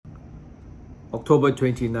October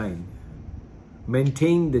 29,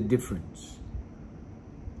 maintain the difference.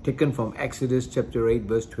 Taken from Exodus chapter 8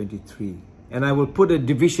 verse 23. And I will put a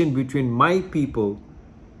division between my people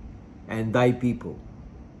and thy people.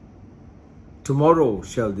 Tomorrow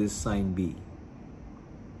shall this sign be.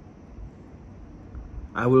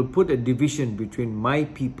 I will put a division between my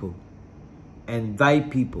people and thy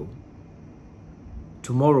people.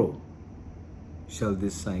 Tomorrow shall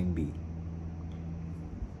this sign be.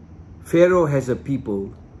 Pharaoh has a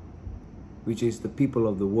people which is the people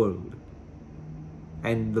of the world,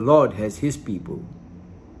 and the Lord has his people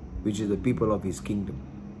which is the people of his kingdom.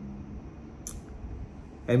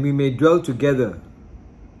 And we may dwell together,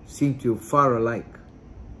 seem to far alike,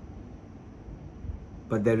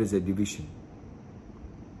 but there is a division,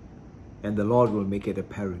 and the Lord will make it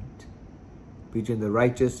apparent between the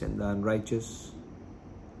righteous and the unrighteous,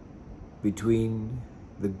 between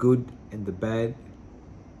the good and the bad,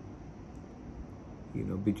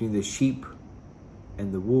 between the sheep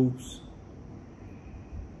and the wolves.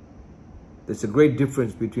 There's a great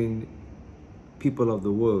difference between people of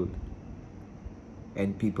the world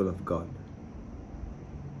and people of God.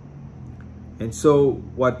 And so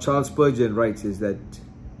what Charles Spurgeon writes is that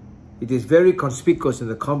it is very conspicuous in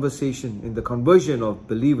the conversion of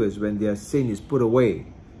believers when their sin is put away,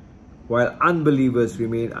 while unbelievers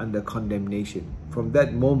remain under condemnation. From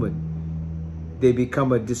that moment, they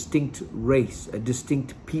become a distinct race, a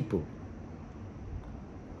distinct people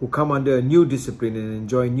who come under a new discipline and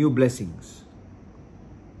enjoy new blessings.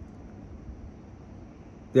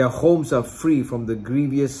 Their homes are free from the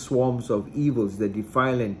grievous swarms of evils that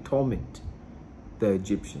defile and torment the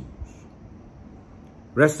Egyptians.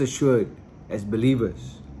 Rest assured, as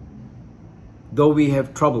believers, though we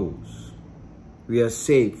have troubles, we are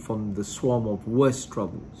saved from the swarm of worse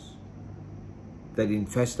troubles that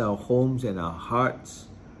infest our homes and our hearts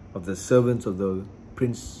of the servants of the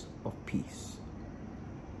Prince of Peace.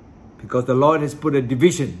 Because the Lord has put a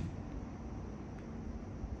division,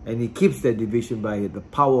 and he keeps that division by the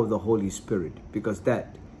power of the Holy Spirit, because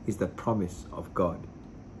that is the promise of God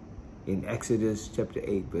in Exodus chapter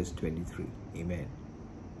 8 verse 23. Amen.